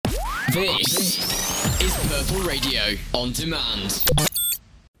This is Purple Radio on demand.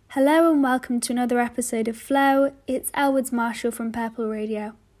 Hello and welcome to another episode of Flow. It's Elwoods Marshall from Purple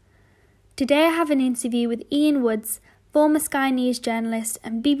Radio. Today I have an interview with Ian Woods, former Sky News journalist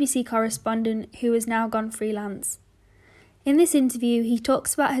and BBC correspondent who has now gone freelance. In this interview he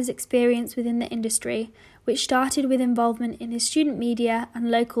talks about his experience within the industry, which started with involvement in his student media and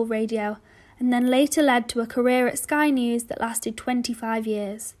local radio, and then later led to a career at Sky News that lasted 25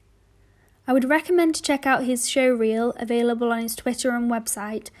 years. I would recommend to check out his show reel, available on his Twitter and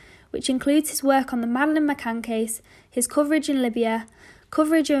website, which includes his work on the Madeleine McCann case, his coverage in Libya,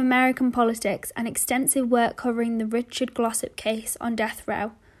 coverage of American politics, and extensive work covering the Richard Glossop case on death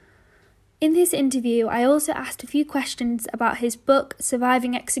row. In this interview, I also asked a few questions about his book,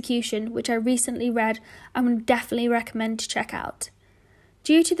 Surviving Execution, which I recently read and would definitely recommend to check out.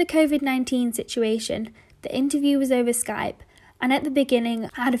 Due to the COVID-19 situation, the interview was over Skype, and at the beginning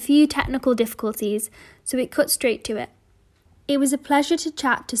I had a few technical difficulties, so it cut straight to it. It was a pleasure to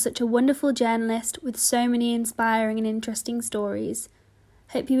chat to such a wonderful journalist with so many inspiring and interesting stories.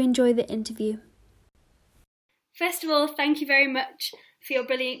 Hope you enjoy the interview. First of all, thank you very much for your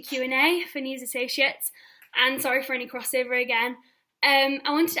brilliant Q&A for News Associates, and sorry for any crossover again. I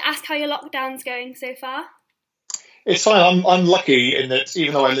wanted to ask how your lockdown's going so far. It's fine. I'm lucky in that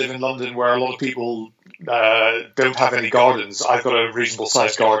even though I live in London where a lot of people don't have any gardens, I've got a reasonable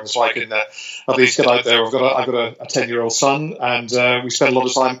sized garden, so I can at least get out there. I've got a 10-year-old son, and we spend a lot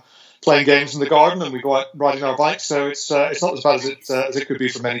of time playing games in the garden, and we go out riding our bikes, so it's not as bad as it could be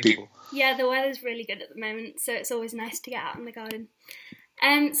for many people. Yeah, the weather's really good at the moment, so it's always nice to get out in the garden.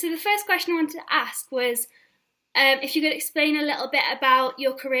 So the first question I wanted to ask was if you could explain a little bit about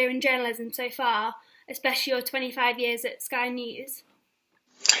your career in journalism so far, especially your 25 years at Sky News.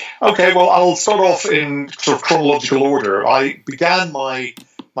 Okay, well, I'll start off in sort of chronological order. I began my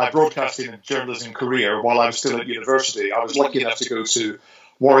broadcasting and journalism career while I was still at university. I was lucky enough to go to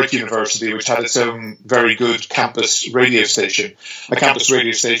Warwick University, which had its own very good campus radio station, a campus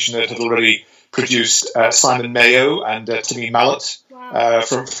radio station that had already produced Simon Mayo and Timmy Mallet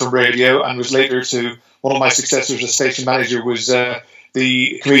from radio, and was later to one of my successors as station manager was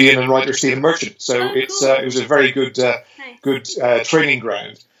the comedian and writer Stephen Merchant. So it was a very good training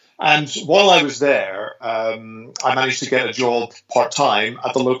ground. And while I was there, I managed to get a job part-time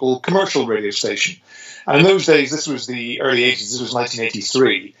at the local commercial radio station. And in those days, this was the early 80s, this was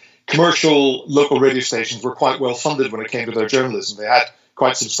 1983, commercial local radio stations were quite well funded when it came to their journalism. They had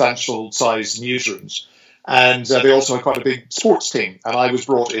quite substantial sized newsrooms. And they also had quite a big sports team. And I was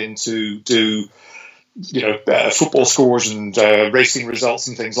brought in to do football scores and racing results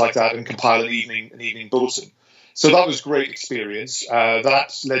and things like that, and compile an evening bulletin. So that was a great experience.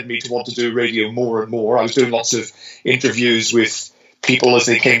 That led me to want to do radio more and more. I was doing lots of interviews with people as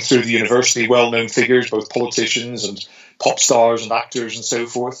they came through the university, well-known figures, both politicians and pop stars and actors and so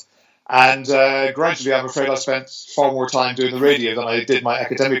forth. And gradually, I'm afraid I spent far more time doing the radio than I did my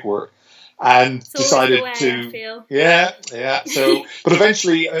academic work. And it's decided to, So, but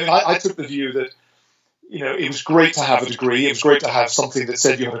eventually, I took the view that, it was great to have a degree. It was great to have something that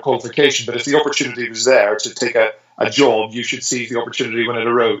said you had a qualification. But if the opportunity was there to take a job, you should seize the opportunity when it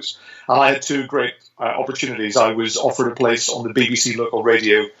arose. And I had two great opportunities. I was offered a place on the BBC local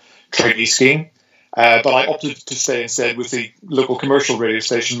radio trainee scheme, but I opted to stay instead with the local commercial radio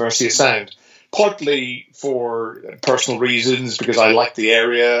station, Mercia Sound. Partly for personal reasons, because I liked the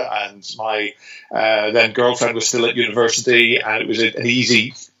area and my then girlfriend was still at university and it was an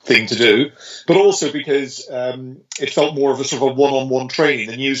easy thing to do, but also because it felt more of a sort of a one-on-one training.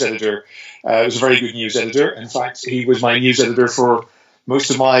 The news editor was a very good news editor. In fact, he was my news editor for most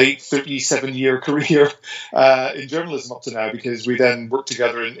of my 37-year career in journalism up to now, because we then worked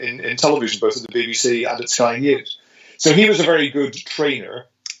together in television, both at the BBC and at Sky News. So he was a very good trainer.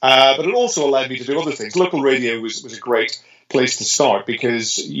 But it also allowed me to do other things. Local radio was a great place to start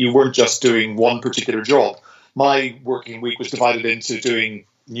because you weren't just doing one particular job. My working week was divided into doing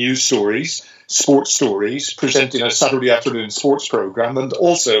news stories, sports stories, presenting a Saturday afternoon sports program, and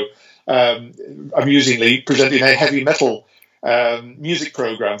also, amusingly, presenting a heavy metal music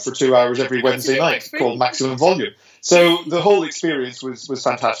program for 2 hours every Wednesday night called Maximum Volume. So the whole experience was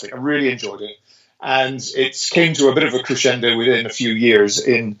fantastic. I really enjoyed it. And it came to a bit of a crescendo within a few years.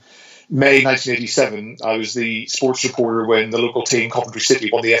 In May 1987, I was the sports reporter when the local team, Coventry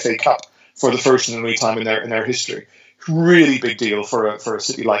City, won the FA Cup for the first and only time in their history. Really big deal for a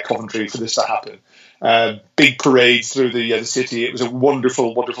city like Coventry for this to happen. Big parades through the city. It was a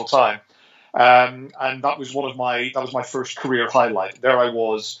wonderful, wonderful time. And that was my first career highlight. There I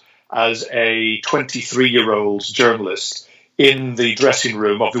was as a 23-year-old journalist in the dressing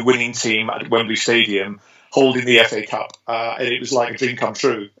room of the winning team at Wembley Stadium, holding the FA Cup. And it was like a dream come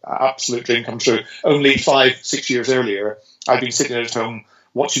true, absolute dream come true. Only 5-6 years earlier, I'd been sitting at home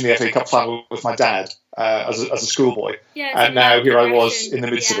watching the FA Cup final with my dad as a schoolboy. Yeah, and now here I was in the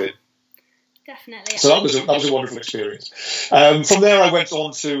midst of it. Definitely. So that was a wonderful experience. From there, I went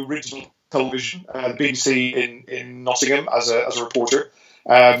on to regional television, the BBC in Nottingham as a reporter.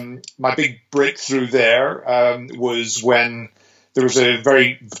 My big breakthrough there was when there was a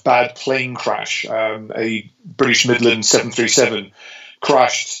very bad plane crash. A British Midland 737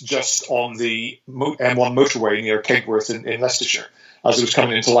 crashed just on the M1 motorway near Kegworth in Leicestershire as it was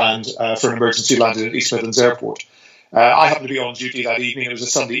coming into land for an emergency landing at East Midlands Airport. I happened to be on duty that evening. It was a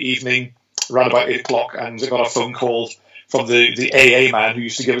Sunday evening, around about 8 o'clock, and I got a phone call from the AA man who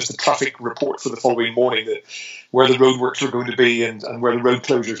used to give us the traffic report for the following morning, that where the roadworks were going to be and where the road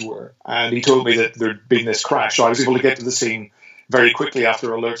closures were. And he told me that there'd been this crash. So I was able to get to the scene very quickly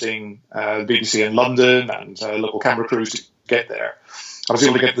after alerting the BBC in London and local camera crews to get there. I was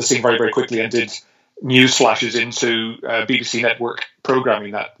able to get to the scene very, very quickly and did news flashes into BBC Network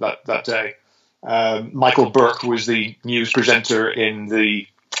programming that day. Michael Burke was the news presenter in the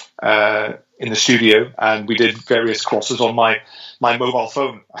studio, and we did various crosses on my mobile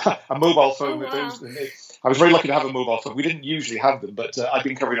phone. A mobile phone. Oh, wow. I was very lucky to have a mobile phone. We didn't usually have them, but I'd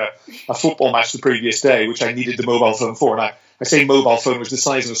been covering a football match the previous day, which I needed the mobile phone for. And I say mobile phone was the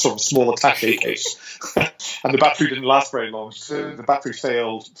size of a sort of small attaché case. And the battery didn't last very long. So the battery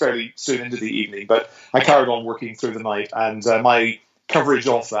failed fairly soon into the evening. But I carried on working through the night. And my coverage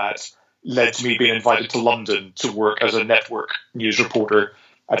of that led to me being invited to London to work as a network news reporter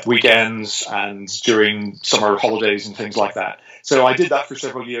at weekends and during summer holidays and things like that. So I did that for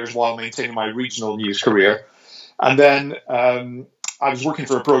several years while maintaining my regional news career. And then I was working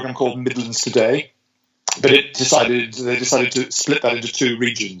for a program called Midlands Today, but they decided to split that into two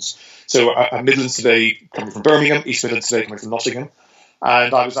regions. So Midlands Today coming from Birmingham, East Midlands Today coming from Nottingham.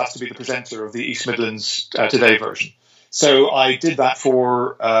 And I was asked to be the presenter of the East Midlands Today version. So I did that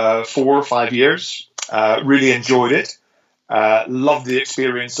for 4 or 5 years, really enjoyed it. Loved the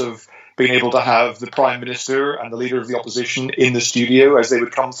experience of being able to have the Prime Minister and the Leader of the Opposition in the studio as they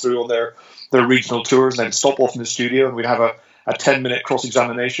would come through on their regional tours, and they'd stop off in the studio and we'd have a 10-minute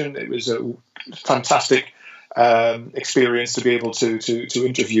cross-examination. It was a fantastic experience to be able to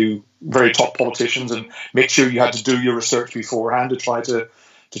interview very top politicians and make sure you had to do your research beforehand to try to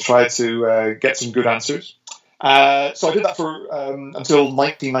get some good answers. So I did that for until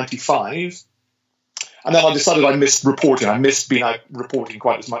 1995. And then I decided I missed reporting. I missed being out reporting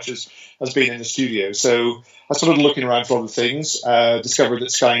quite as much as being in the studio. So I started looking around for other things, discovered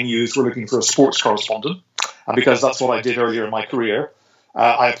that Sky News were looking for a sports correspondent. And because that's what I did earlier in my career,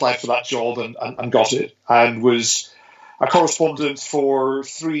 I applied for that job and got it, and was a correspondent for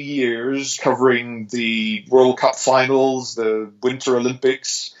 3 years, covering the World Cup finals, the Winter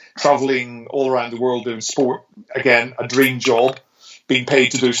Olympics, traveling all around the world doing sport. Again, a dream job. Being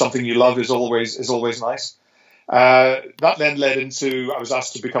paid to do something you love is always nice. That then led into, I was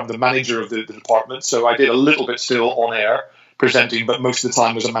asked to become the manager of the department. So I did a little bit still on air presenting, but most of the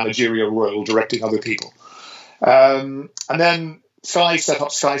time was a managerial role, directing other people. And then Sky set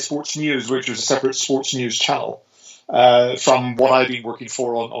up Sky Sports News, which was a separate sports news channel from what I'd been working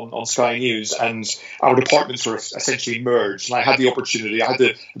for on Sky News. And our departments were essentially merged. And I had the opportunity, I had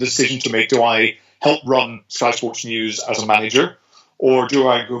the decision to make, do I help run Sky Sports News as a manager, or do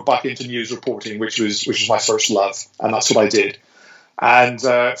I go back into news reporting, which was my first love? And that's what I did. And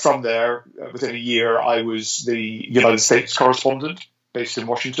from there, within a year, I was the United States correspondent based in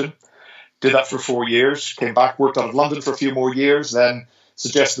Washington. Did that for 4 years, came back, worked out of London for a few more years, then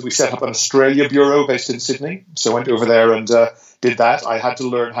suggested we set up an Australia bureau based in Sydney. So I went over there and did that. I had to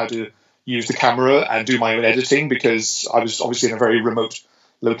learn how to use the camera and do my own editing because I was obviously in a very remote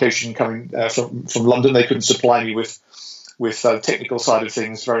location coming from London. They couldn't supply me with the technical side of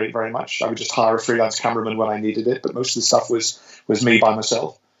things very, very much. I would just hire a freelance cameraman when I needed it, but most of the stuff was me by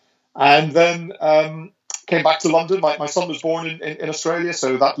myself. And then came back to London. My son was born in Australia,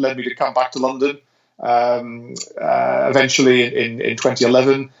 so that led me to come back to London eventually in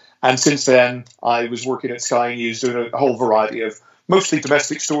 2011. And since then, I was working at Sky News doing a whole variety of mostly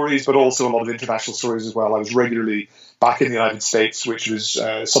domestic stories, but also a lot of international stories as well. I was regularly back in the United States, which was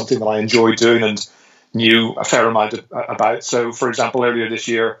something that I enjoyed doing and knew a fair amount about. So, for example, earlier this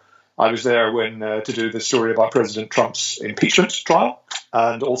year, I was there to do the story about President Trump's impeachment trial,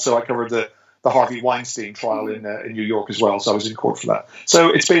 and also I covered the Harvey Weinstein trial in New York as well. So I was in court for that. So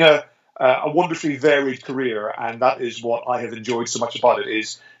it's been a wonderfully varied career, and that is what I have enjoyed so much about it: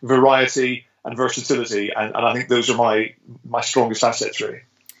 is variety and versatility, and I think those are my strongest assets, really.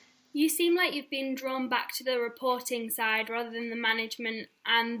 You seem like you've been drawn back to the reporting side rather than the management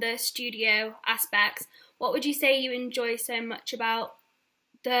and the studio aspects. What would you say you enjoy so much about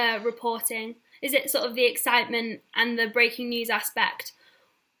the reporting? Is it sort of the excitement and the breaking news aspect?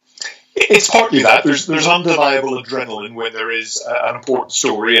 It's partly that. There's undeniable adrenaline when there is an important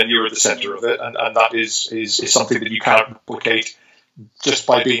story and you're at the centre of it, and that is something that you can't replicate just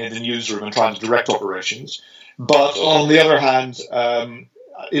by being in the newsroom and trying to direct operations. But on the other hand,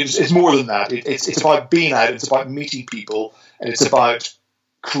 it's more than that. It's about being out, it's about meeting people, and it's about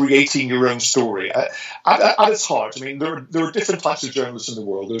creating your own story. At its heart, I mean, there are different types of journalists in the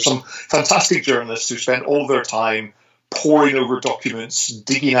world. There are some fantastic journalists who spend all their time poring over documents,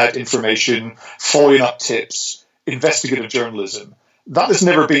 digging out information, following up tips, investigative journalism. That has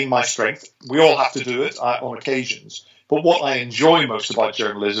never been my strength. We all have to do it on occasions. But what I enjoy most about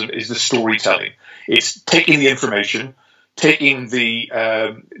journalism is the storytelling. It's taking the information, taking the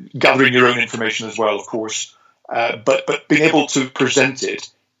gathering your own information as well, of course, but being able to present it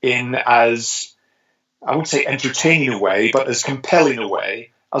in as, I wouldn't say entertaining a way, but as compelling a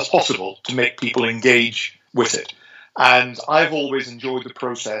way as possible to make people engage with it. And I've always enjoyed the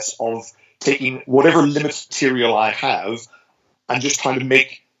process of taking whatever limited material I have and just trying to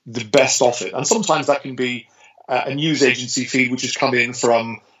make the best of it. And sometimes that can be a news agency feed which has come in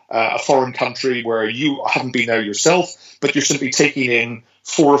from a foreign country where you haven't been there yourself, but you're simply taking in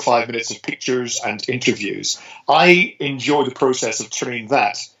 4 or 5 minutes of pictures and interviews. I enjoy the process of turning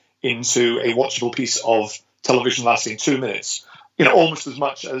that into a watchable piece of television lasting 2 minutes, almost as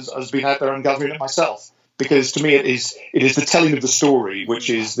much as being out there and gathering it myself. Because to me, it is the telling of the story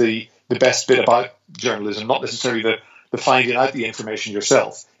which is the best bit about journalism, not necessarily the finding out the information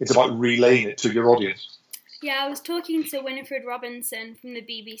yourself. It's about relaying it to your audience. Yeah, I was talking to Winifred Robinson from the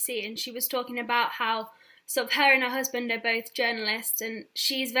BBC, and she was talking about how sort of her and her husband are both journalists, and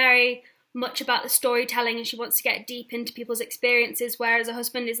she's very much about the storytelling and she wants to get deep into people's experiences, whereas her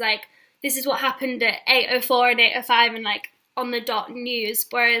husband is like, this is what happened at 8:04 and 8:05 and like on the dot news.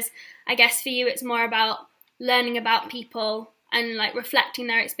 Whereas I guess for you it's more about learning about people and like reflecting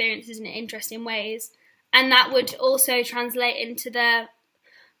their experiences in interesting ways. And that would also translate into the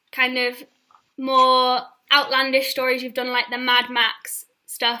kind of more outlandish stories you've done, like the Mad Max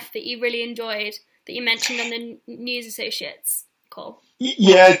stuff that you really enjoyed, that you mentioned on the News Associates call.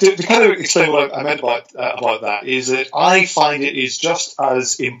 Yeah, to kind of explain what I meant about that is that I find it is just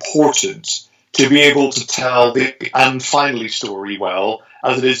as important to be able to tell the and finally story well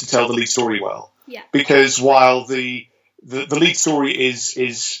as it is to tell the lead story well. Yeah. Because while the lead story is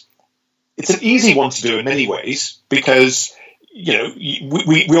it's an easy one to do in many ways, because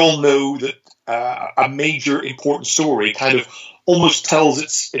we all know that a major important story kind of almost tells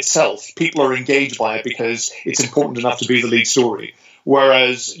itself. People are engaged by it because it's important enough to be the lead story.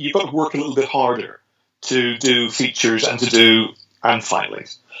 Whereas you've got to work a little bit harder to do features and to do and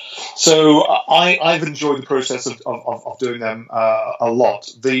finalies. So I've enjoyed the process of doing them a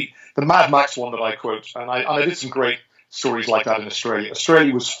lot. The Mad Max one that I quote, and I did some great stories like that in Australia.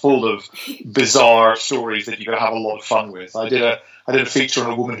 Australia was full of bizarre stories that you could have a lot of fun with. I did a feature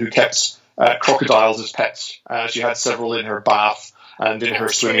on a woman who kept crocodiles as pets. She had several in her bath and in her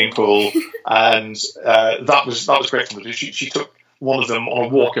swimming pool, and that was great fun to do. She took one of them on a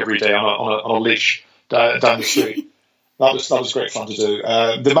walk every day on a leash down the street. That was great fun to do.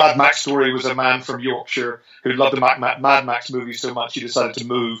 The Mad Max story was a man from Yorkshire who loved the Mad Max movie so much he decided to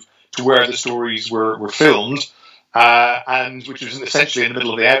move to where the stories were filmed, and which was essentially in the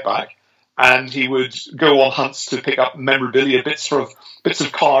middle of the outback. And he would go on hunts to pick up memorabilia, bits of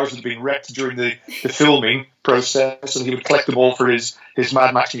cars that had been wrecked during the filming process, and he would collect them all for his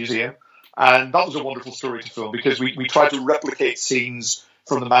Mad Max museum. And that was a wonderful story to film, because we tried to replicate scenes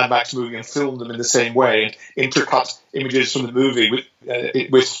from the Mad Max movie and film them in the same way, and intercut images from the movie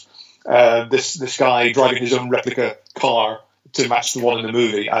with this guy driving his own replica car to match the one in the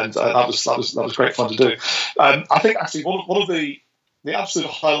movie, and that was great fun to do. I think actually one of the absolute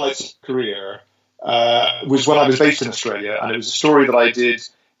highlights of my career was when I was based in Australia, and it was a story that I did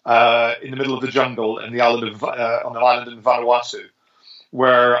in the middle of the jungle in the island on an island in Vanuatu,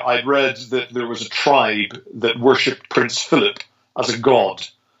 where I'd read that there was a tribe that worshipped Prince Philip as a god,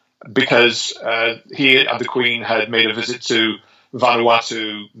 because he and the Queen had made a visit to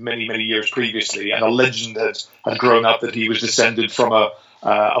Vanuatu many, many years previously, and a legend had grown up that he was descended from a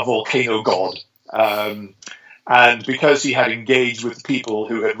volcano god. And because he had engaged with people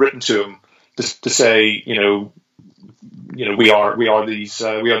who had written to him to say, we are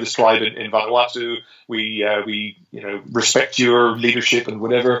this tribe in Vanuatu. We respect your leadership and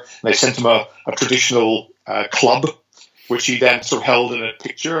whatever. And they sent him a traditional club, which he then sort of held in a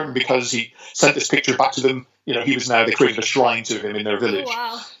picture. And because he sent this picture back to them, they created a shrine to him in their village. Oh,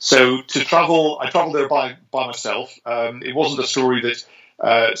 wow. So I traveled there by myself. It wasn't a story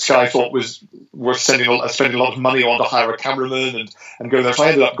that Sky thought was worth spending a lot of money on to hire a cameraman and go there. So I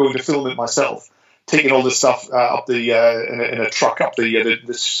ended up going to film it myself, taking all this stuff up in a truck up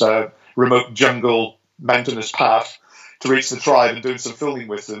this remote jungle mountainous path to reach the tribe, and doing some filming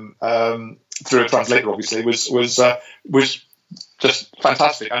with them through a translator. Obviously, was just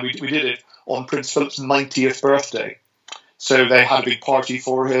fantastic, and we did it on Prince Philip's 90th birthday. So they had a big party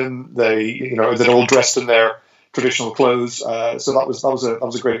for him. They're all dressed in their traditional clothes. So that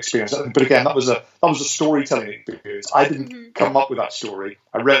was a great experience. But again, that was a storytelling experience. I didn't come up with that story.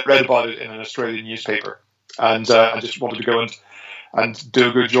 I read about it in an Australian newspaper, and I just wanted to go and do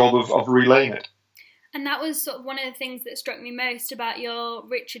a good job of relaying it. And that was sort of one of the things that struck me most about your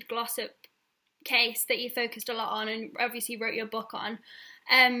Richard Glossop case that you focused a lot on, and obviously wrote your book on.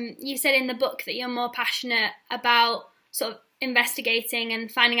 You said in the book that you're more passionate about sort of investigating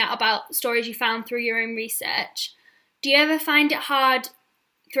and finding out about stories you found through your own research. Do you ever find it hard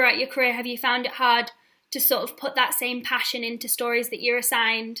throughout your career? Have you found it hard to sort of put that same passion into stories that you're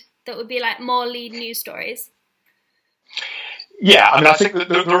assigned that would be like more lead news stories? Yeah, I mean, I think that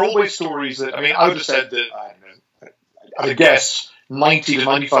there are always stories that, I would have said that, I would guess 90 to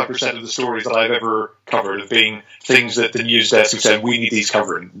 95% of the stories that I've ever covered have been things that the news desk have said, we need these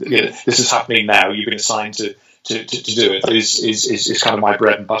covering. This is happening now. You've been assigned to do it. Is kind of my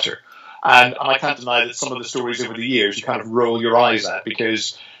bread and butter. And I can't deny that some of the stories over the years you kind of roll your eyes at,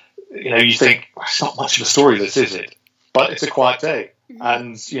 because, you think, it's not much of a story, this, is it? But it's a quiet day.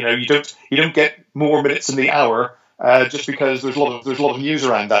 And, you don't get more minutes in the hour just because there's a lot of news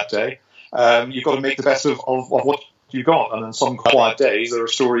around that day. You've got to make the best of what you've got. And on some quiet days, there are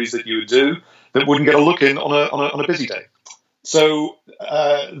stories that you would do that wouldn't get a look in on a busy day. So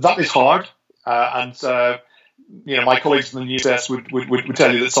that is hard. My colleagues in the news desk would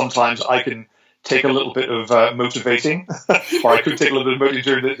tell you that sometimes I can take a little bit of motivating, or I could take a little bit of motivating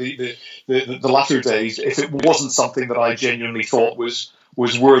during the latter days if it wasn't something that I genuinely thought was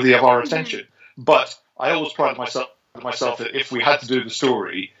worthy of our attention. But I always prided myself that if we had to do the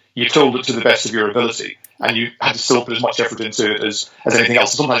story, you told it to the best of your ability, and you had to still put as much effort into it as anything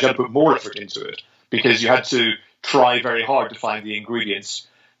else. Sometimes you had to put more effort into it because you had to try very hard to find the ingredients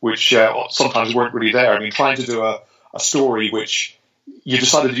which sometimes weren't really there. I mean, trying to do a story which you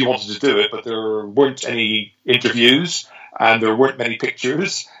decided you wanted to do it, but there weren't any interviews and there weren't many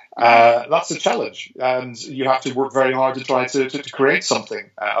pictures. That's a challenge, and you have to work very hard to try to create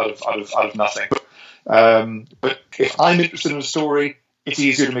something out of nothing. But if I'm interested in a story, it's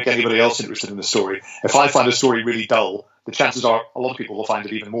easier to make anybody else interested in the story. If I find a story really dull, the chances are a lot of people will find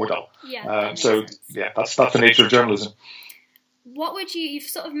it even more dull. That's the nature of journalism. What would you've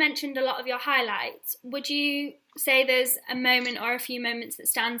sort of mentioned a lot of your highlights. Would you say there's a moment or a few moments that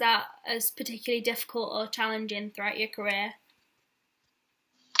stands out as particularly difficult or challenging throughout your career?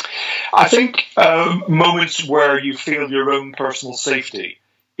 I think moments where you feel your own personal safety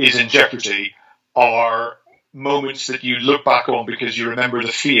is in jeopardy are moments that you look back on because you remember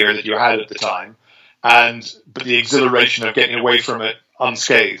the fear that you had at the time, but the exhilaration of getting away from it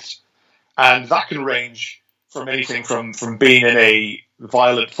unscathed. And that can range from anything from being in a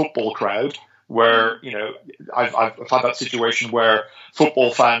violent football crowd where, I've had that situation where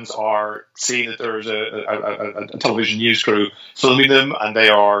football fans are seeing that there's a television news crew filming them and they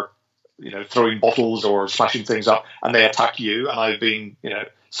are, throwing bottles or smashing things up and they attack you. And I've been,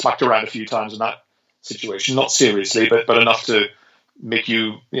 smacked around a few times in that situation, not seriously, but enough to make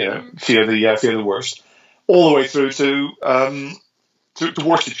you, fear the worst, all the way through to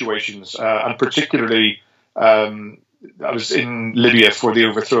war situations, and particularly, I was in Libya for the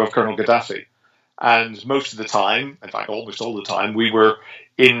overthrow of Colonel Gaddafi, and most of the time, in fact, almost all the time, we were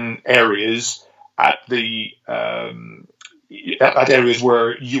in areas at areas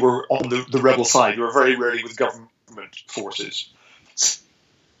where you were on the rebel side. You were very rarely with government forces.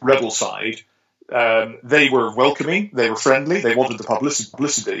 Rebel side, they were welcoming, they were friendly, they wanted the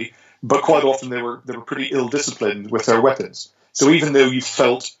publicity, but quite often they were pretty ill-disciplined with their weapons. So even though you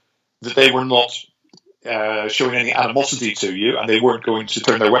felt that they were not showing any animosity to you and they weren't going to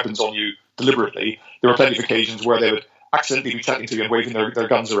turn their weapons on you deliberately, there were plenty of occasions where they would accidentally be chatting to you and waving their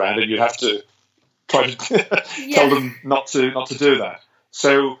guns around, and you'd have to try to tell them not to do that.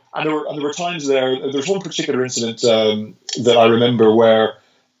 So, and there were times there. There's one particular incident that I remember where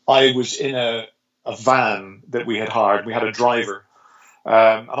I was in a a van that we had hired. We had a driver,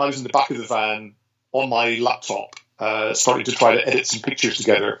 and I was in the back of the van on my laptop, starting to try to edit some pictures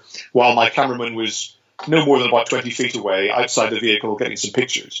together, while my cameraman was no more than about 20 feet away outside the vehicle getting some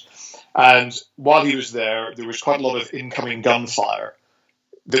pictures. And while he was there was quite a lot of incoming gunfire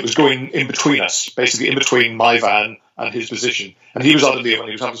that was going in between us, basically in between my van and his position. And he was out of the way, and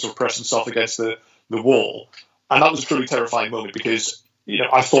he was having to sort of press himself against the wall. And that was a truly terrifying moment because,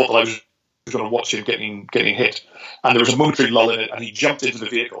 I thought that I was going to watch him getting hit. And there was a momentary lull in it, and he jumped into the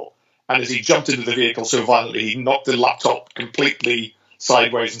vehicle. And as he jumped into the vehicle so violently, he knocked the laptop completely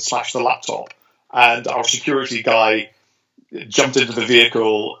sideways and smashed the laptop. And our security guy jumped into the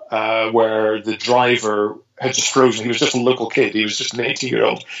vehicle where the driver had just frozen. He was just a local kid. He was just an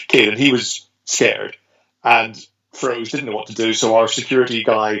 18-year-old kid, and he was scared and froze, didn't know what to do. So our security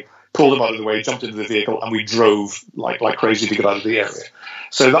guy pulled him out of the way, jumped into the vehicle, and we drove like crazy to get out of the area.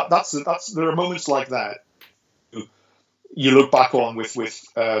 So that's there are moments like that you look back on with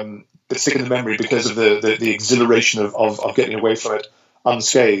that stick in the memory because of the exhilaration of getting away from it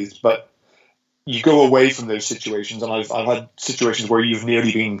unscathed. But you go away from those situations, and I've had situations where you've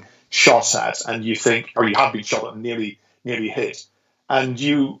nearly been shot at, and you think, or you have been shot at and nearly hit, and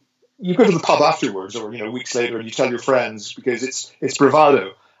you go to the pub afterwards, or weeks later, and you tell your friends because it's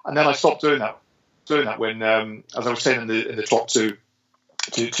bravado. And then I stopped doing that when, as I was saying in the talk to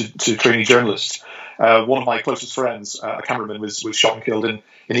trainee journalists, one of my closest friends, a cameraman, was shot and killed in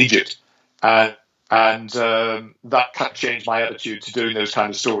Egypt, and that kind of changed my attitude to doing those kind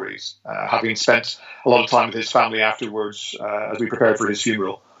of stories. Having spent a lot of time with his family afterwards as we prepared for his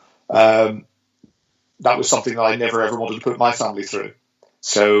funeral, that was something that I never ever wanted to put my family through.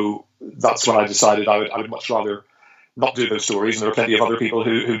 So that's when I decided I would much rather not do those stories, and there are plenty of other people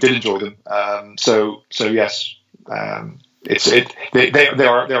who did enjoy them. So yes, they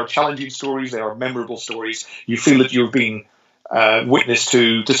are challenging stories. They are memorable stories. You feel that you're being witness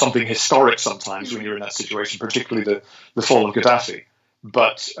to something historic sometimes when you're in that situation, particularly the fall of Gaddafi.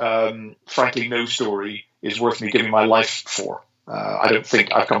 But frankly, no story is worth me giving my life for. I don't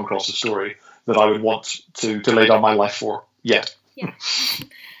think I've come across a story that I would want to lay down my life for yet. Yeah.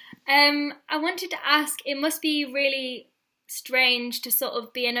 I wanted to ask, it must be really strange to sort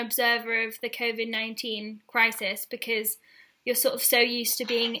of be an observer of the COVID-19 crisis because you're sort of so used to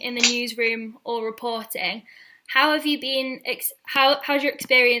being in the newsroom or reporting. How have you been, how's your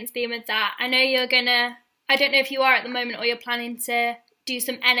experience been with that? I know I don't know if you are at the moment or you're planning to do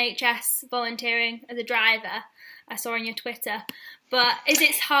some NHS volunteering as a driver, I saw on your Twitter, but is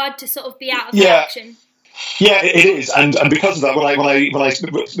it hard to sort of be out of the action? Yeah, it is, and because of that, when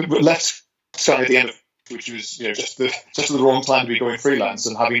I left Sky at the end of, which was just the wrong time to be going freelance,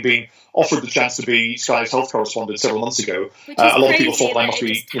 and having been offered the chance to be Sky's health correspondent several months ago, a lot of people thought I must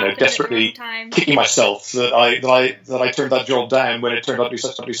be desperately kicking myself that I turned that job down when it turned out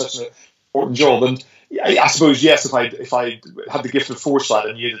to be such an important job. And I suppose yes, if I had the gift of foresight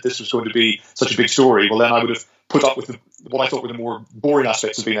and knew that this was going to be such a big story, well then I would have put up with what I thought were the more boring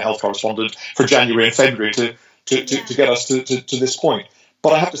aspects of being a health correspondent for January and February to get us to this point.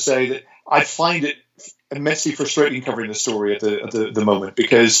 But I have to say that I find it immensely frustrating covering the story at the moment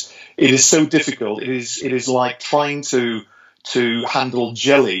because it is so difficult. It is like trying to handle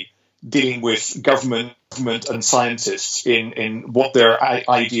jelly, dealing with government and scientists in what their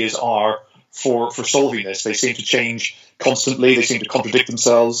ideas are for solving this. They seem to change constantly. They seem to contradict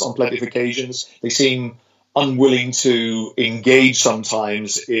themselves on plenty of occasions. They seem unwilling to engage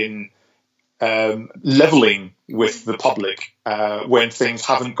sometimes in leveling with the public when things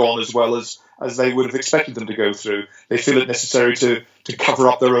haven't gone as well as they would have expected them to go through. They feel it necessary to cover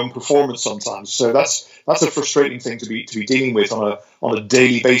up their own performance sometimes. So that's a frustrating thing to be dealing with on a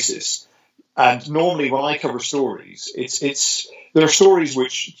daily basis. And normally when I cover stories, there are stories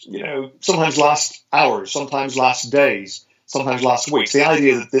which sometimes last hours, sometimes last days, sometimes last weeks. The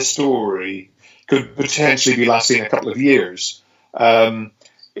idea that this story could potentially be lasting a couple of years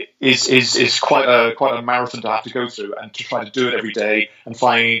is quite a marathon to have to go through, and to try to do it every day and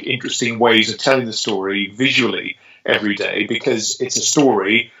find interesting ways of telling the story visually every day, because it's a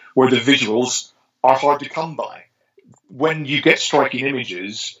story where the visuals are hard to come by. When you get striking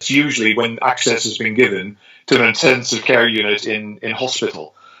images, it's usually when access has been given to an intensive care unit in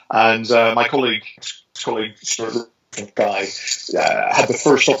hospital. And my colleague Stuart Guy had the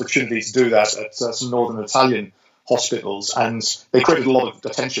first opportunity to do that at some northern Italian hospitals, and they created a lot of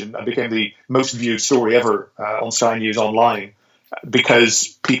attention and became the most viewed story ever on Sky News Online,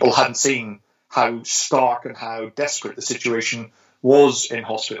 because people hadn't seen how stark and how desperate the situation was in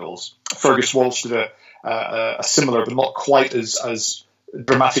hospitals. Fergus Walsh did a similar, but not quite as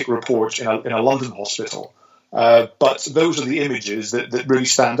dramatic report in a London hospital. But those are the images that really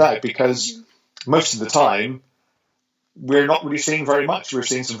stand out, because most of the time we're not really seeing very much. We're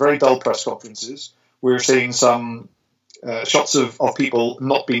seeing some very dull press conferences. We're seeing some shots of people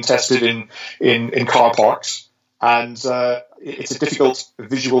not being tested in car parks, and it's a difficult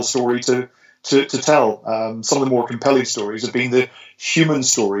visual story to tell. Some of the more compelling stories have been the human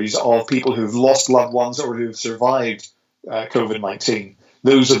stories of people who've lost loved ones or who've survived COVID-19.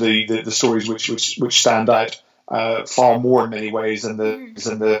 Those are the stories which stand out far more in many ways than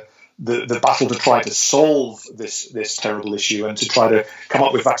the battle to try to solve this terrible issue and to try to come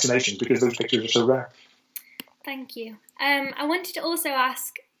up with vaccinations, because those pictures are so rare. Thank you. I wanted to also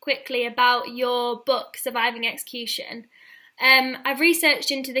ask quickly about your book, Surviving Execution. I've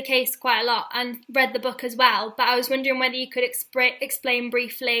researched into the case quite a lot and read the book as well, but I was wondering whether you could explain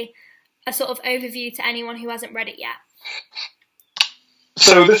briefly a sort of overview to anyone who hasn't read it yet.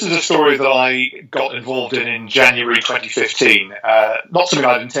 So this is a story that I got involved in January 2015. Not something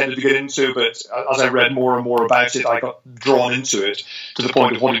I'd intended to get into, but as I read more and more about it, I got drawn into it to the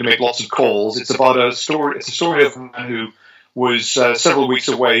point of wanting to make lots of calls. It's about a story. It's a story of a man who was several weeks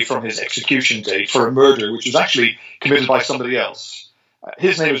away from his execution date for a murder which was actually committed by somebody else.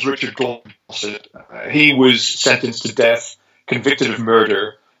 His name is Richard Glossop. He was sentenced to death, convicted of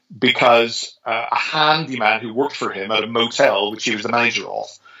murder, because a handyman who worked for him at a motel, which he was the manager of,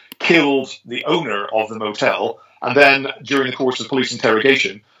 killed the owner of the motel, and then during the course of the police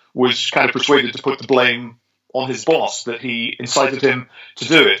interrogation was kind of persuaded to put the blame on his boss, that he incited him to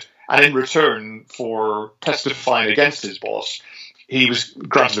do it. And in return for testifying against his boss, he was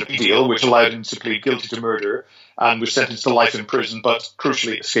granted a plea deal which allowed him to plead guilty to murder and was sentenced to life in prison, but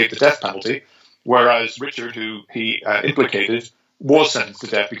crucially escaped the death penalty, whereas Richard, who he implicated, was sentenced to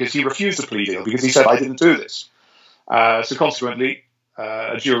death because he refused a plea deal, because he said, I didn't do this. So consequently,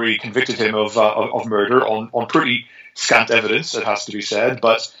 a jury convicted him of murder on pretty scant evidence, it has to be said.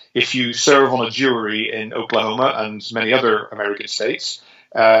 But if you serve on a jury in Oklahoma and many other American states,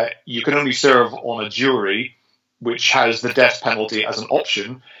 you can only serve on a jury which has the death penalty as an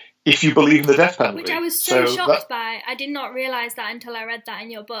option if you believe in the death penalty. Which I was so shocked by. I did not realise that until I read that in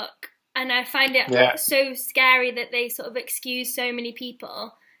your book. And I find it so scary that they sort of excuse so many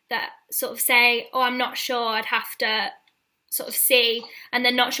people that sort of say, oh, I'm not sure, I'd have to sort of see, and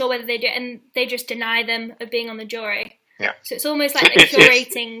they're not sure whether they do it, and they just deny them of being on the jury. Yeah. So it's almost like they're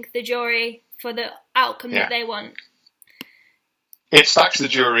curating the jury for the outcome that they want. It stacks the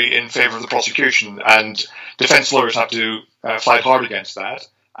jury in favour of the prosecution, and defence lawyers have to fight hard against that.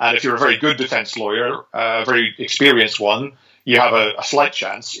 And if you're a very good defence lawyer, a very experienced one, you have a slight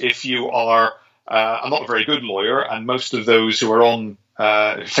chance. If you are not a very good lawyer, and most of those who are on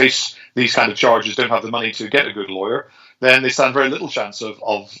face these kind of charges don't have the money to get a good lawyer, then they stand very little chance of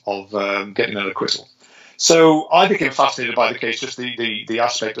getting an acquittal. So I became fascinated by the case, just the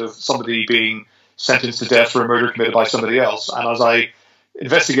aspect of somebody being sentenced to death for a murder committed by somebody else. And as I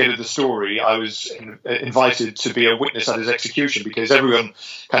investigated the story, I was invited to be a witness at his execution, because everyone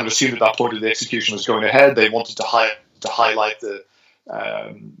kind of assumed at that point that the execution was going ahead. They wanted to highlight the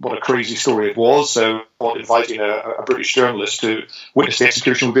what a crazy story it was. So inviting a British journalist to witness the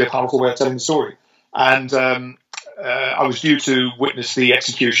execution would be a powerful way of telling the story. And I was due to witness the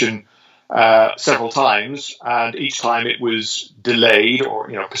execution several times, and each time it was delayed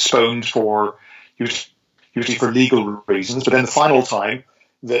or postponed for usually for legal reasons. But then the final time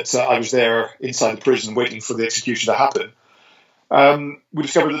that I was there inside the prison waiting for the execution to happen, we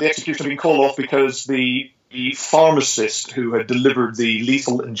discovered that the execution had been called off because the pharmacist who had delivered the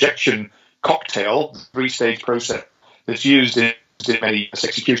lethal injection cocktail, three-stage process that's used in many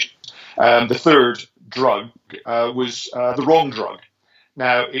executions, the third drug was the wrong drug.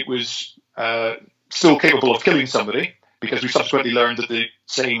 Now, it was still capable of killing somebody, because we subsequently learned that the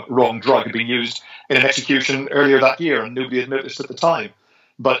same wrong drug had been used in an execution earlier that year, and nobody had noticed at the time.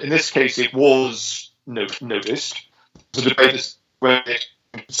 But in this case, it was noticed. The debate is whether it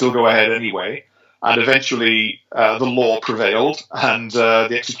can still go ahead anyway. And eventually the law prevailed, and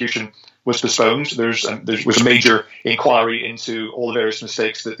the execution was postponed. There was a major inquiry into all the various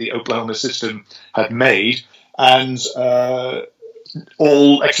mistakes that the Oklahoma system had made, and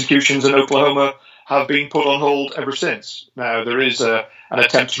all executions in Oklahoma have been put on hold ever since. Now, there is an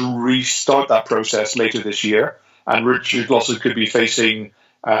attempt to restart that process later this year, and Richard Glossop could be facing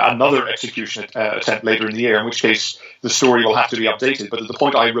another execution attempt later in the year, in which case the story will have to be updated. But at the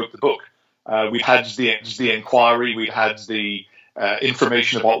point I wrote the book, we'd had the inquiry, we'd had the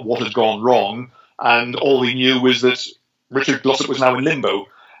information about what had gone wrong, and all we knew was that Richard Glossop was now in limbo.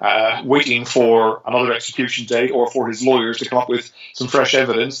 waiting for another execution date or for his lawyers to come up with some fresh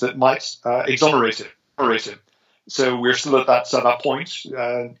evidence that might exonerate him. So we're still at that point.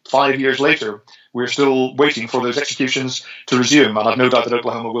 5 years later, we're still waiting for those executions to resume, and I've no doubt that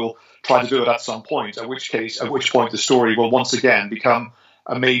Oklahoma will try to do it at some point. At which point the story will once again become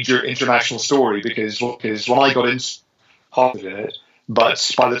a major international story, because when I got involved in it,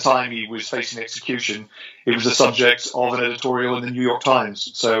 but by the time he was facing execution, it was the subject of an editorial in the New York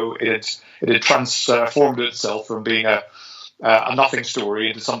Times. So it had transformed itself from being a nothing story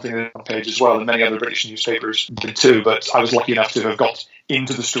into something on the page as well, and many other British newspapers did too. But I was lucky enough to have got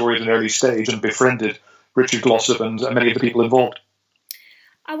into the story at an early stage and befriended Richard Glossop and many of the people involved.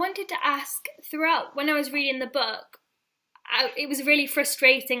 I wanted to ask, throughout, when I was reading the book, it was really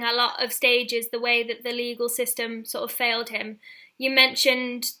frustrating a lot of stages, the way that the legal system sort of failed him. You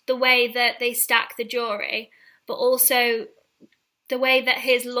mentioned the way that they stack the jury, but also the way that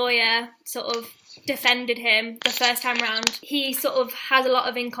his lawyer sort of defended him the first time round. He sort of has a lot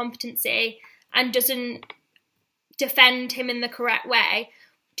of incompetency and doesn't defend him in the correct way.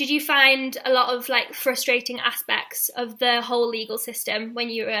 Did you find a lot of frustrating aspects of the whole legal system when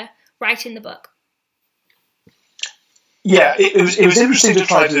you were writing the book? Yeah, it was interesting to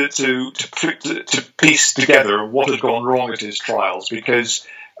try to piece together what had gone wrong at his trials, because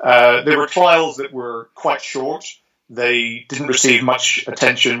there were trials that were quite short. They didn't receive much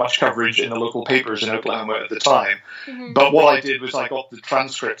attention, much coverage in the local papers in Oklahoma at the time. Mm-hmm. But what I did was I got the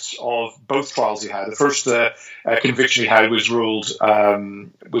transcripts of both trials he had. The first conviction he had was ruled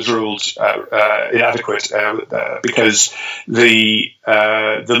inadequate because the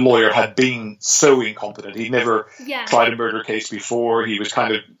lawyer had been so incompetent. He'd never tried a murder case before. He was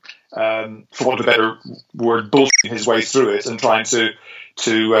kind of, for want of a better word, bullshitting his way through it and trying to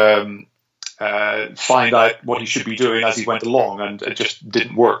find out what he should be doing as he went along, and it just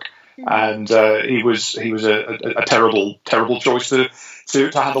didn't work. And he was a terrible choice to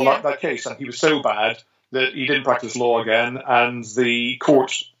handle that case. And he was so bad that he didn't practice law again, and the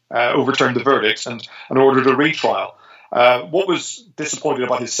court overturned the verdict and ordered a retrial. What was disappointing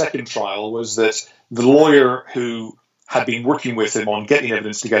about his second trial was that the lawyer who had been working with him on getting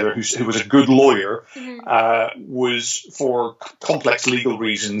evidence together, who was a good lawyer, was, for complex legal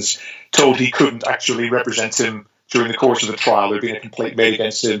reasons, told he couldn't actually represent him during the course of the trial. There had been a complaint made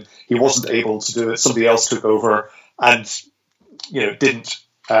against him. He wasn't able to do it. Somebody else took over and, didn't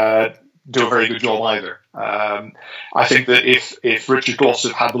do a very good job either. I think that if Richard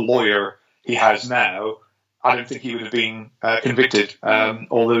Glossop had the lawyer he has now, I don't think he would have been convicted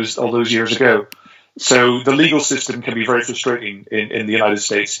all those years ago. So the legal system can be very frustrating in the United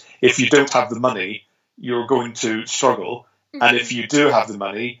States. If you don't have the money, you're going to struggle. Mm-hmm. And if you do have the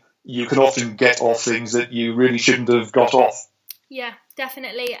money, you can often get off things that you really shouldn't have got off. Yeah,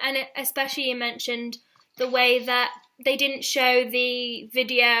 definitely. And especially you mentioned the way that they didn't show the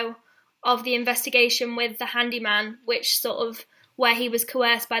video of the investigation with the handyman, which sort of where he was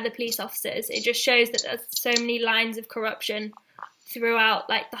coerced by the police officers. It just shows that there's so many lines of corruption throughout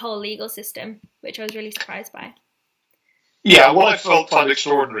the whole legal system, which I was really surprised by. Yeah, what I found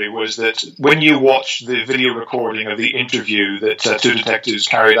extraordinary was that when you watch the video recording of the interview that two detectives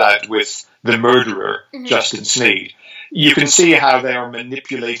carried out with the murderer, Justin Sneed, you can see how they are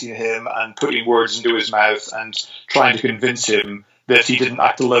manipulating him and putting words into his mouth and trying to convince him that he didn't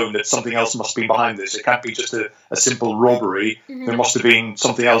act alone, that something else must be behind this. It can't be just a simple robbery. There must have been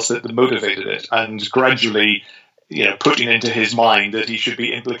something else that motivated it. And gradually, putting into his mind that he should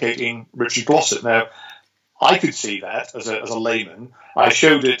be implicating Richard Glossop. Now, I could see that as a layman. I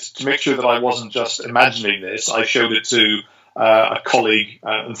showed it to make sure that I wasn't just imagining this. I showed it to a colleague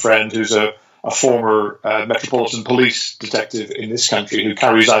and friend who's a former Metropolitan Police detective in this country who has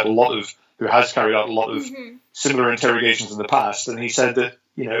carried out a lot of similar interrogations in the past, and he said that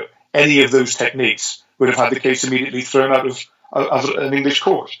any of those techniques would have had the case immediately thrown out of an English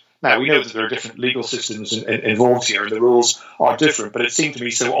court. Now, we know that there are different legal systems involved here, and the rules are different, but it seemed to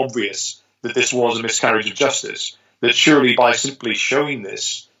me so obvious that this was a miscarriage of justice that surely by simply showing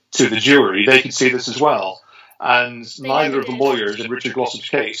this to the jury, they could see this as well. And neither of the lawyers in Richard Glossop's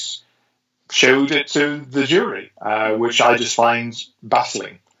case showed it to the jury, which I just find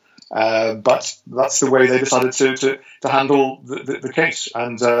baffling. But that's the way they decided to handle the case.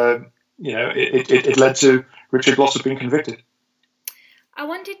 And, it led to Richard Glossop being convicted. I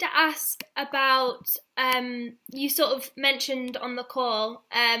wanted to ask about, you sort of mentioned on the call,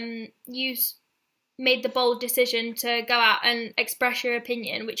 you made the bold decision to go out and express your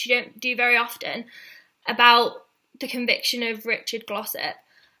opinion, which you don't do very often, about the conviction of Richard Glossop.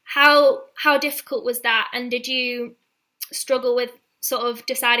 How difficult was that? And did you struggle with sort of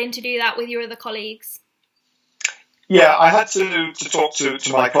deciding to do that with your other colleagues? Yeah, I had to talk to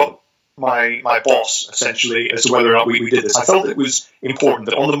my boss, essentially, as to whether or not we did this. I felt it was important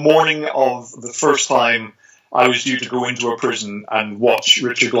that on the morning of the first time I was due to go into a prison and watch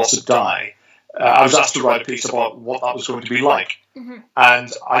Richard Glossop die, I was asked to write a piece about what that was going to be like. Mm-hmm.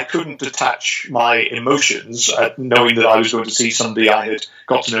 And I couldn't detach my emotions, knowing that I was going to see somebody I had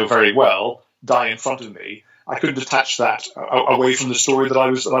got to know very well die in front of me. I couldn't detach that away from the story that I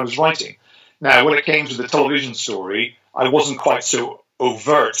was writing. Now, when it came to the television story, I wasn't quite so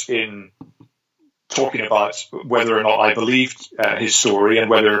overt in talking about whether or not I believed his story and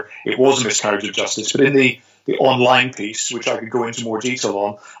whether it was a miscarriage of justice. But in the online piece, which I could go into more detail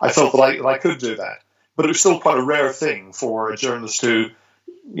on, I felt that I could do that. But it was still quite a rare thing for a journalist to,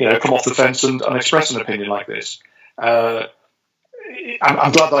 come off the fence and express an opinion like this. I'm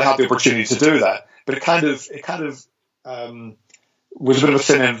glad that I had the opportunity to do that. But it kind of was a bit of a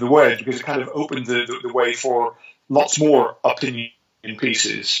thin end of the wedge, because it kind of opened the way for lots more opinion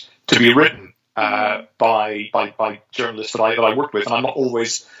pieces to be written by journalists that I worked with, and I'm not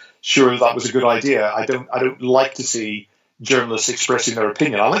always sure that was a good idea. I don't like to see journalists expressing their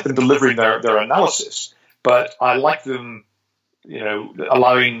opinion. I like them delivering their analysis, but I like them,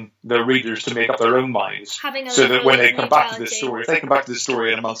 allowing their readers to make up their own minds, so that when they come back to this story, if they come back to this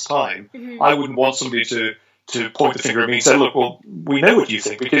story in a month's time, I wouldn't want somebody to point the finger at me and say, look, well, we know what you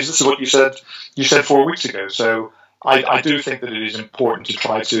think, because this is what you said 4 weeks ago. So I do think that it is important to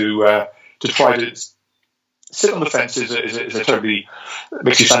try to sit on the fence is a totally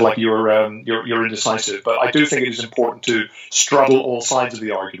makes you sound like you're indecisive, but I do think it is important to straddle all sides of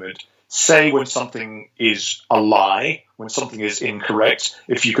the argument. Say when something is a lie, when something is incorrect,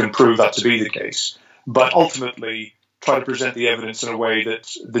 if you can prove that to be the case, but ultimately try to present the evidence in a way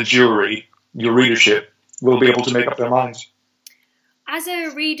that the jury, your readership, will be able to make up their minds. As a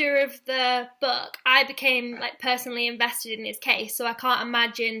reader of the book, I became personally invested in his case, so I can't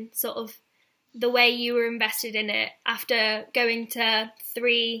imagine sort of the way you were invested in it after going to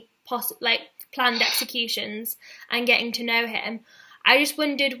 3 planned executions and getting to know him. I just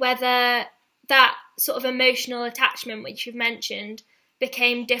wondered whether that sort of emotional attachment, which you've mentioned,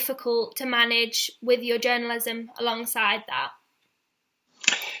 became difficult to manage with your journalism alongside that.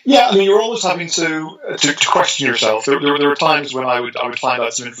 Yeah, I mean, you're always having to question yourself. There were times when I would find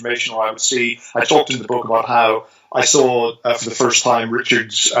out some information, or I talked in the book about how I saw for the first time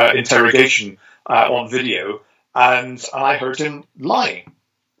Richard's interrogation on video, and I heard him lying,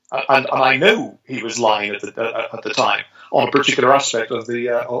 and I know he was lying at the time on a particular aspect of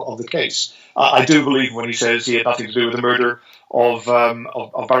the case. I do believe when he says he had nothing to do with the murder of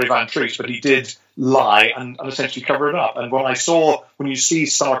Barry Van Treese, but he did lie and essentially cover it up. And when you see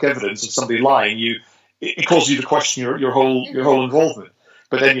stark evidence of somebody lying, it causes you to question your whole involvement.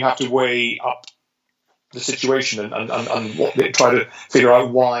 But then you have to weigh up the situation and try to figure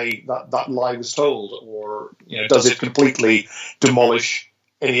out why that lie was told, or does it completely demolish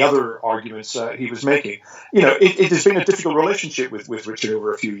any other arguments he was making. It has been a difficult relationship with Richard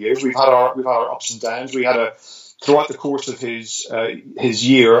over a few years. We've had our ups and downs. We had throughout the course of his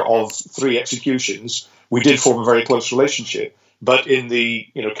year of 3 executions, we did form a very close relationship. But in the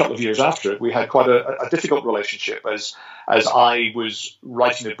couple of years after it, we had quite a difficult relationship, as I was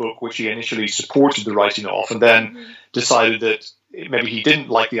writing a book which he initially supported the writing of, and then decided that maybe he didn't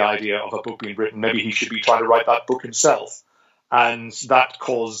like the idea of a book being written. Maybe he should be trying to write that book himself, and that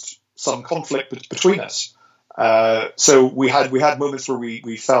caused some conflict between us. So we had moments where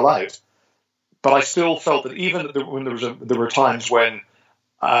we fell out, but I still felt that even when there were times when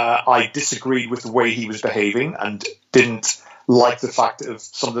I disagreed with the way he was behaving and didn't like the fact of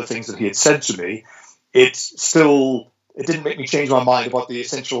some of the things that he had said to me, it didn't make me change my mind about the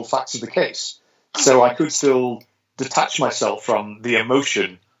essential facts of the case. So I could still detach myself from the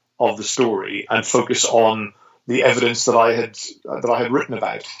emotion of the story and focus on the evidence that I had written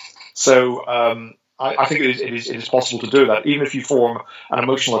about. So I think it is possible to do that, even if you form an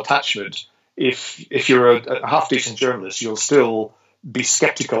emotional attachment. If you're a half decent journalist, you'll still be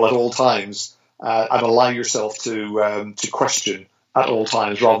skeptical at all times and allow yourself to question at all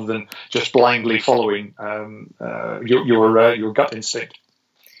times, rather than just blindly following your gut instinct.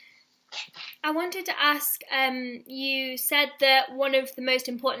 I wanted to ask, you said that one of the most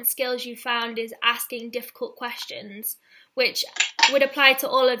important skills you found is asking difficult questions, which would apply to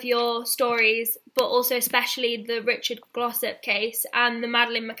all of your stories, but also especially the Richard Glossop case and the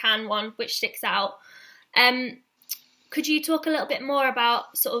Madeleine McCann one, which sticks out. Could you talk a little bit more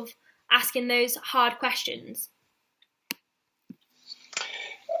about sort of asking those hard questions?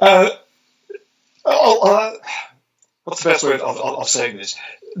 What's what's the best way of saying this?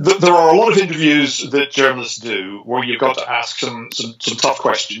 There are a lot of interviews that journalists do where you've got to ask some tough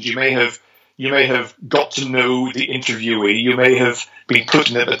questions. You may have got to know the interviewee. You may have been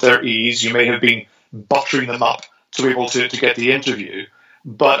putting them at their ease. You may have been buttering them up to be able to get the interview.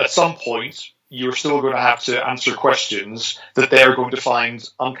 But at some point, you're still going to have to answer questions that they're going to find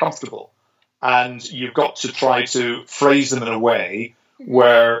uncomfortable. And you've got to try to phrase them in a way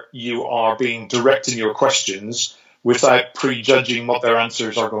where you are being direct in your questions without prejudging what their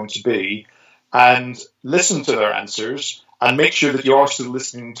answers are going to be, and listen to their answers and make sure that you are still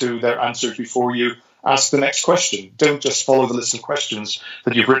listening to their answers before you ask the next question. Don't just follow the list of questions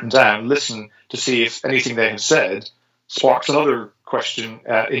that you've written down. Listen to see if anything they have said sparks another question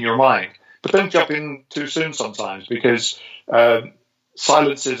in your mind. But don't jump in too soon sometimes, because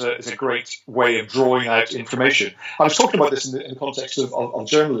silence is a great way of drawing out information. I was talking about this in the context of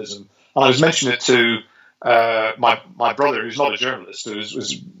journalism, and I was mentioning it to my brother, who's not a journalist, who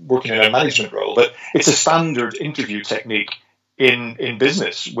was working in a management role. But it's a standard interview technique in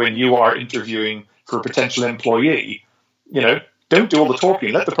business. When you are interviewing for a potential employee, don't do all the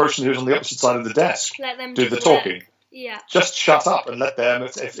talking. Let the person who's on the opposite side of the desk do the talking. Yeah. Just shut up and let them,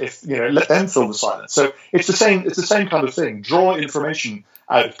 let them fill the silence. So it's the same kind of thing. Draw information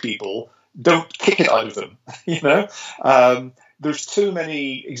out of people. Don't kick it out of them. There's too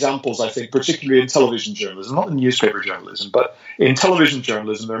many examples, I think, particularly in television journalism, not in newspaper journalism, but in television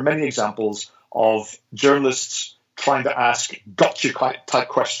journalism, there are many examples of journalists trying to ask gotcha type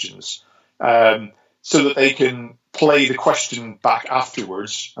questions, so that they can play the question back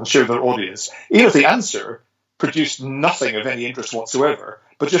afterwards and show their audience, even if the answer produced nothing of any interest whatsoever,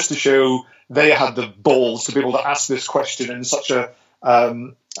 but just to show they had the balls to be able to ask this question in such a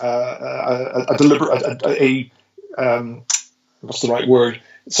deliberate, what's the right word?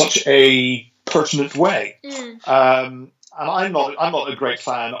 Such a pertinent way. And I'm not a great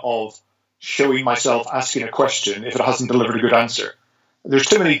fan of showing myself asking a question if it hasn't delivered a good answer. There's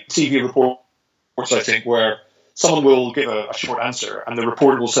too many TV reports, I think, where someone will give a short answer and the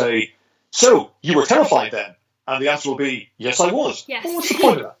reporter will say, "So you were terrified then?" And the answer will be, "Yes, I was." Yes. Well, what's the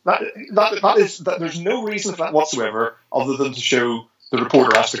point of that? There's no reason for that whatsoever, other than to show the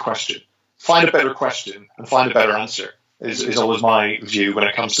reporter asked the question. Find a better question and find a better answer is always my view when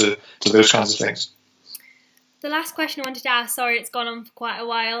it comes to those kinds of things. The last question I wanted to ask, sorry it's gone on for quite a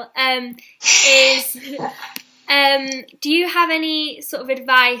while, is do you have any sort of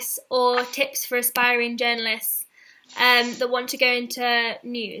advice or tips for aspiring journalists that want to go into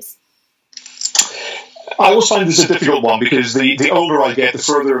news? I always find this a difficult one, because the older I get, the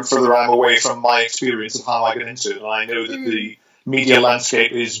further and further I'm away from my experience of how I got into it. And I know that the media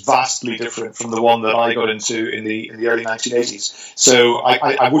landscape is vastly different from the one that I got into in the early 1980s. So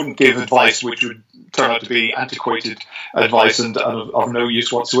I wouldn't give advice which would turn out to be antiquated advice and of no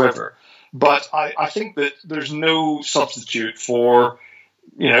use whatsoever. But I think that there's no substitute for,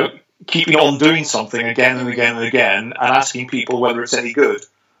 keeping on doing something again and again and again and asking people whether it's any good.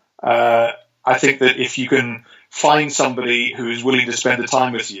 I think that if you can find somebody who is willing to spend the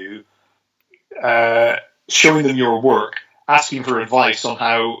time with you, showing them your work, asking for advice on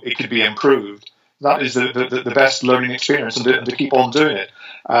how it could be improved, that is the best learning experience, and to keep on doing it.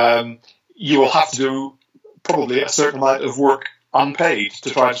 You will have to do probably a certain amount of work unpaid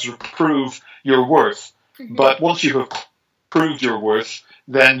to try to prove your worth. But once you have proved your worth,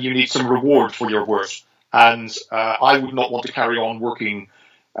 then you need some reward for your worth. And I would not want to carry on working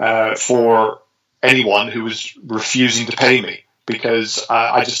for anyone who is refusing to pay me, because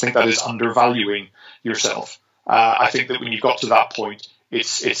I just think that is undervaluing yourself. I think that when you've got to that point,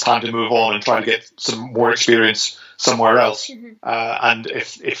 it's time to move on and try to get some more experience somewhere else. And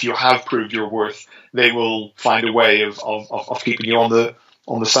if you have proved your worth, they will find a way of keeping you on the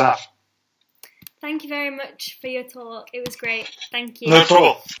staff. Thank you very much for your talk. It was great. Thank you. No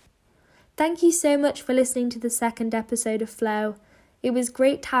problem. Thank you so much for listening to the second episode of Flow. It was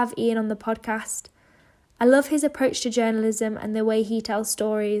great to have Ian on the podcast. I love his approach to journalism and the way he tells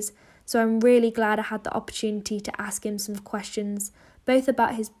stories, so I'm really glad I had the opportunity to ask him some questions, both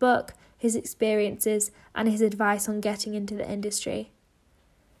about his book, his experiences, and his advice on getting into the industry.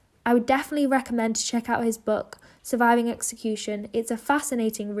 I would definitely recommend to check out his book, Surviving Execution. It's a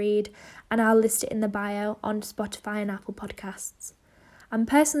fascinating read, and I'll list it in the bio on Spotify and Apple Podcasts. I'm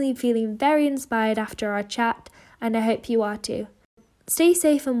personally feeling very inspired after our chat, and I hope you are too. Stay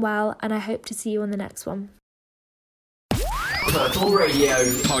safe and well, and I hope to see you on the next one. Purple Radio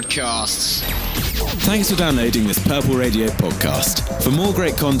Podcasts. Thanks for downloading this Purple Radio podcast. For more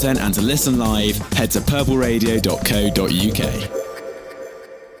great content and to listen live, head to purpleradio.co.uk.